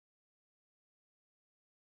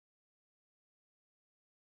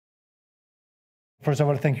First of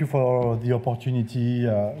all, thank you for the opportunity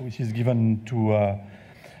which is given to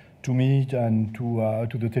me and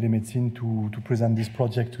to the telemedicine to present this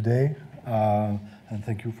project today. And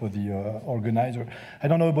thank you for the organizer. I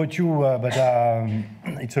don't know about you, but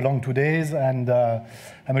it's a long 2 days, and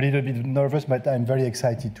I'm a little bit nervous, but I'm very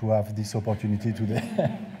excited to have this opportunity today.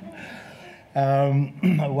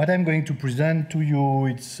 What I'm going to present to you,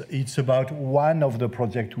 it's about one of the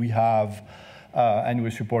projects we have and we're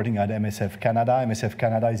supporting at MSF Canada. MSF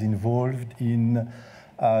Canada is involved in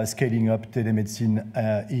scaling up telemedicine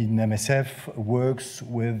in MSF, works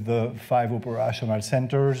with the 5 operational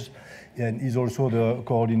centers, and is also the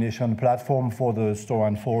coordination platform for the store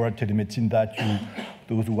and forward telemedicine that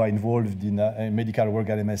those who are involved in medical work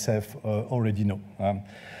at MSF already know.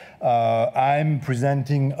 I'm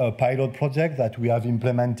presenting a pilot project that we have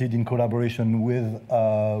implemented in collaboration with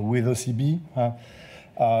OCB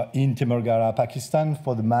in Temergara, Pakistan,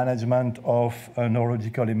 for the management of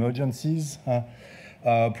neurological emergencies,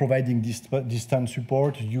 providing distance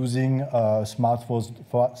support using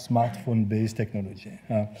smartphone-based technology.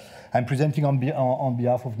 I'm presenting on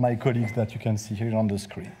behalf of my colleagues that you can see here on the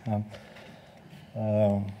screen.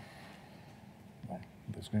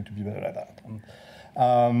 That's going to be better like that.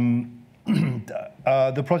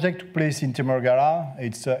 The project took place in Temergara.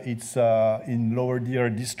 It's in Lower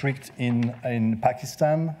Deer district in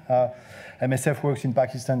Pakistan. MSF works in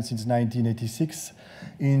Pakistan since 1986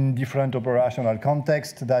 in different operational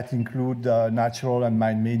contexts that include natural and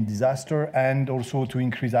man-made disaster, and also to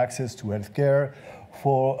increase access to healthcare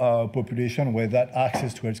for a population where that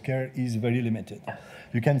access to healthcare is very limited.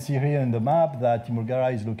 You can see here in the map that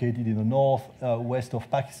Temergara is located in the northwest of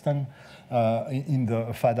Pakistan, in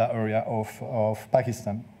the FADA area of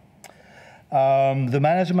Pakistan. The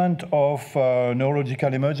management of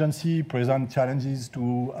neurological emergency presents challenges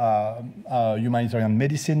to humanitarian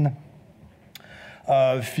medicine.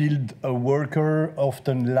 Field workers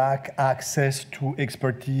often lack access to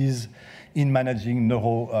expertise in managing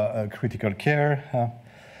neurocritical care.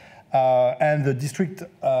 And the district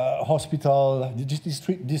hospital, the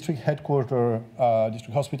district headquarters,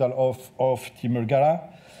 district hospital of Temergara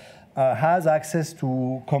has access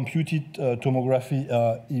to computed tomography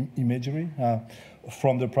imagery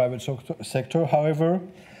from the private sector. However,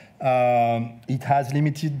 it has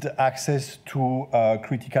limited access to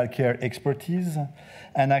critical care expertise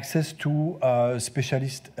and access to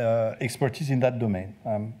specialist expertise in that domain.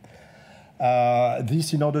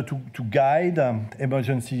 This in order to guide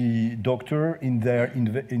emergency doctor in their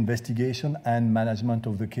investigation and management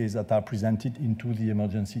of the case that are presented into the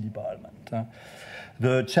emergency department.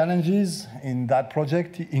 The challenges in that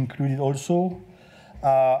project included also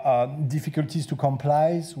difficulties to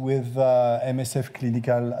comply with MSF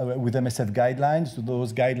MSF guidelines. So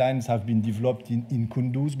those guidelines have been developed in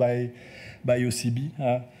Kunduz by OCB.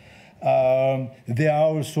 There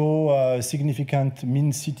are also significant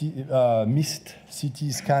missed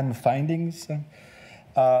CT scan findings.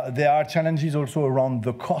 There are challenges also around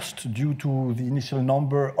the cost due to the initial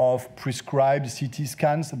number of prescribed CT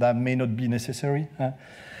scans that may not be necessary.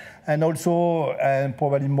 And also, and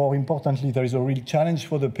probably more importantly, there is a real challenge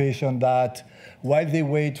for the patient that while they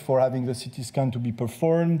wait for having the CT scan to be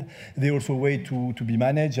performed, they also wait to be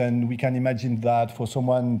managed. And we can imagine that for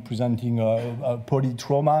someone presenting a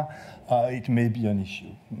polytrauma, it may be an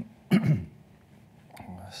issue.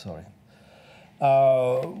 Sorry.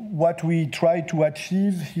 What we try to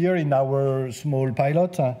achieve here in our small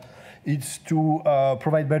pilot is to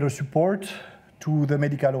provide better support to the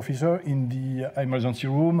medical officer in the emergency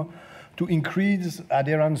room, to increase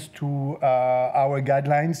adherence to our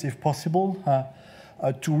guidelines if possible,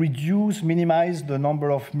 to minimize the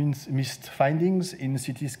number of missed findings in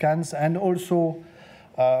CT scans, and also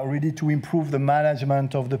really to improve the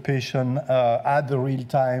management of the patient at the real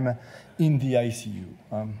time in the ICU.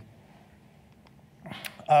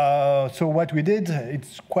 So what we did,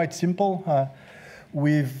 it's quite simple.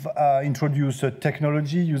 We've introduced a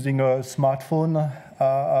technology using a smartphone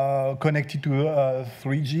connected to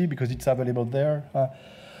 3G because it's available there.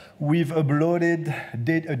 We've uploaded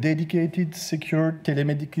dedicated, secure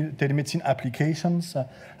telemedicine applications.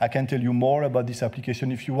 I can tell you more about this application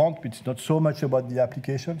if you want, but it's not so much about the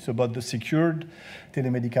application. It's about the secured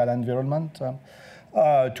telemedical environment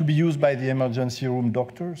to be used by the emergency room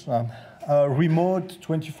doctors. Remote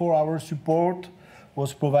 24-hour support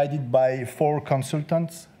was provided by 4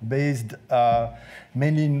 consultants based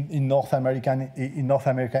mainly in North America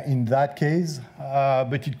in that case,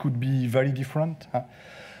 but it could be very different.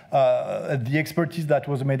 The expertise that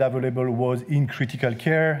was made available was in critical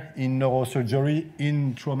care, in neurosurgery,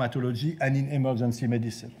 in traumatology, and in emergency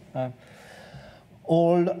medicine.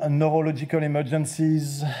 All neurological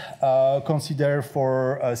emergencies considered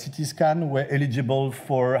for a CT scan were eligible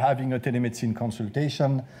for having a telemedicine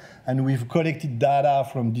consultation, and we've collected data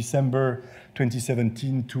from December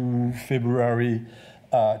 2017 to February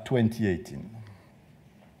 2018.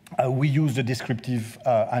 We used a descriptive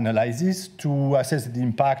analysis to assess the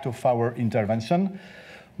impact of our intervention,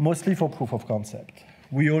 mostly for proof of concept.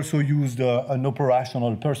 We also used an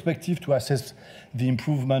operational perspective to assess the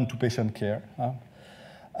improvement to patient care.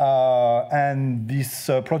 And this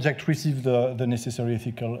project received the necessary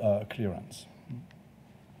ethical clearance.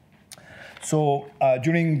 So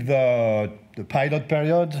during the pilot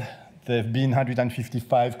period, there have been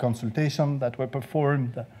 155 consultations that were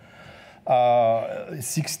performed.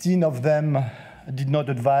 16 of them did not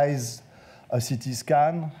advise a CT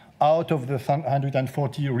scan. Out of the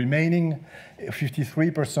 140 remaining,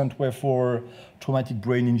 53% were for traumatic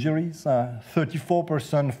brain injuries,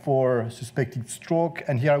 34% for suspected stroke.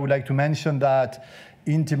 And here I would like to mention that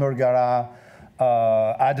in Timur-Gara,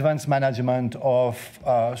 advanced management of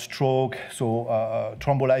stroke, so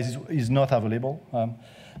thrombolysis is not available.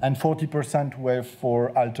 And 40% were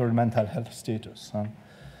for altered mental health status.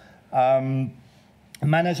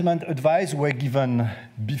 Management advice were given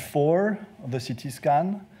before the CT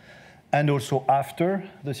scan, and also after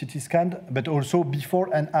the CT scan, but also before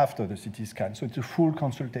and after the CT scan. So it's a full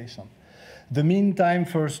consultation. The mean time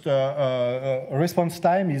first response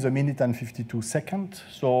time is 1 minute and 52 seconds.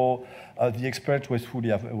 So the experts were fully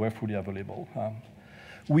available.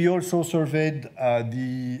 We also surveyed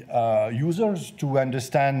the users to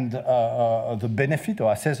understand the benefit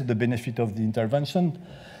or assess the benefit of the intervention.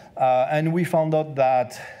 And we found out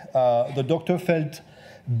that the doctor felt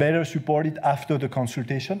better supported after the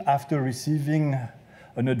consultation, after receiving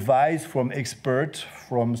an advice from expert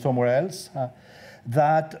from somewhere else,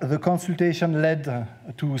 that the consultation led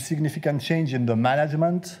to significant change in the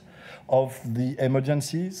management of the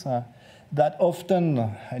emergencies, that often,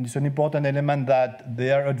 and it's an important element, that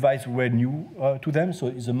their advice were new to them, so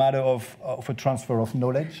it's a matter of a transfer of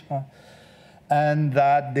knowledge, and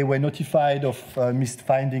that they were notified of missed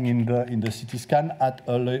finding in the CT scan at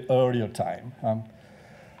an earlier time.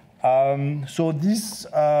 So this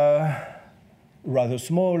rather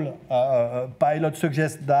small pilot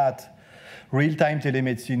suggests that real-time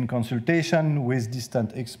telemedicine consultation with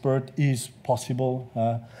distant expert is possible.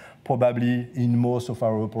 Probably in most of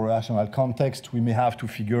our operational context, we may have to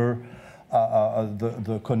figure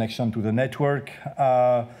the connection to the network.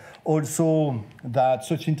 Also, that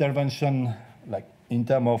such intervention, like in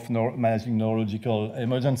terms of managing neurological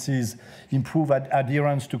emergencies, improve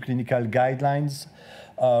adherence to clinical guidelines,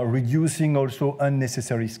 reducing also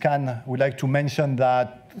unnecessary scan. We'd like to mention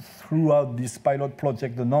that throughout this pilot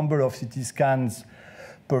project, the number of CT scans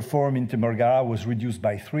performed in Timur-Gara was reduced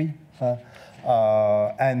by 3,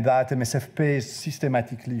 and that MSF pays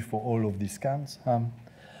systematically for all of these scans,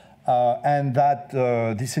 and that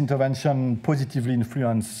this intervention positively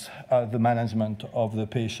influenced the management of the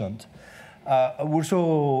patient. We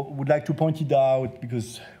also would like to point it out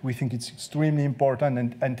because we think it's extremely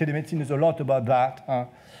important, and telemedicine is a lot about that,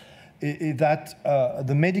 that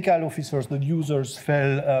the medical officers, the users,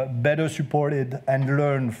 felt better supported and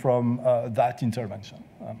learned from that intervention.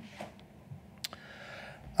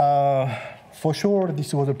 For sure,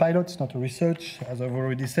 this was a pilot, it's not a research, as I've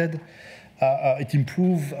already said. It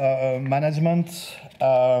improved management.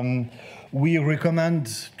 We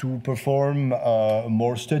recommend to perform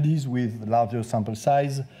more studies with larger sample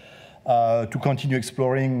size to continue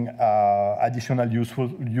exploring additional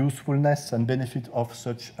usefulness and benefit of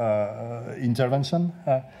such intervention.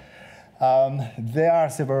 There are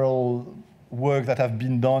several work that have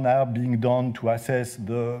been done, are being done to assess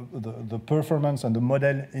the performance and the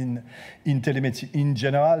model in telemedicine in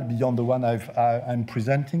general, beyond the one I'm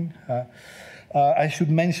presenting. I should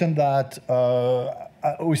mention that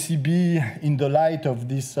OCB, in the light of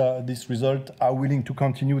this result, are willing to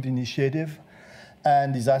continue the initiative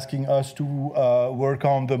and is asking us to work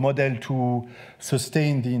on the model to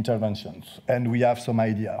sustain the interventions. And we have some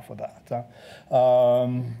idea for that.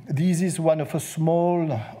 This is one of a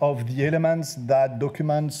small of the elements that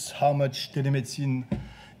documents how much telemedicine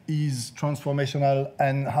is transformational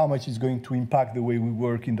and how much is going to impact the way we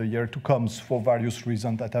work in the year to come for various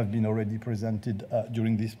reasons that have been already presented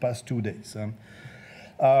during these past 2 days.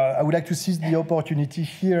 I would like to seize the opportunity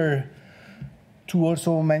here To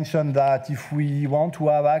also mention that if we want to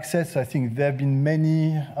have access, I think there have been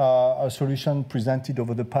many solutions presented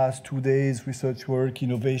over the past 2 days, research work,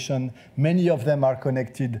 innovation. Many of them are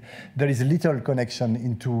connected. There is little connection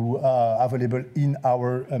into available in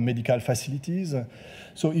our medical facilities.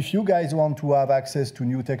 So if you guys want to have access to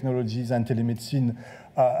new technologies and telemedicine,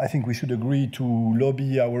 I think we should agree to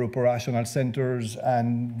lobby our operational centers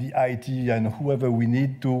and the IT and whoever we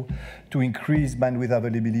need to increase bandwidth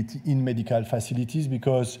availability in medical facilities,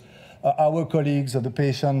 because our colleagues, the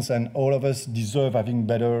patients, and all of us deserve having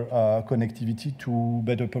better connectivity to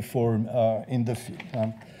better perform in the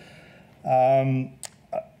field.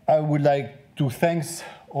 I would like to thank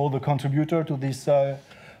all the contributors to this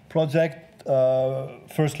project.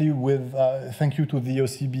 Firstly, thank you to the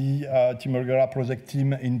OCB Timurgara project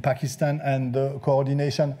team in Pakistan and the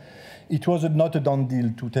coordination. It was not a done deal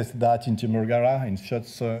to test that in Timurgara in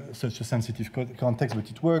such a sensitive context, but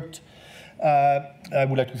it worked. I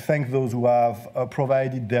would like to thank those who have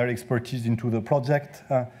provided their expertise into the project.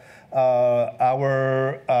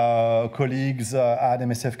 Our colleagues at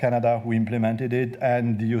MSF Canada who implemented it,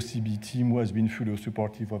 and the OCB team who has been fully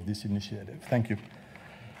supportive of this initiative. Thank you.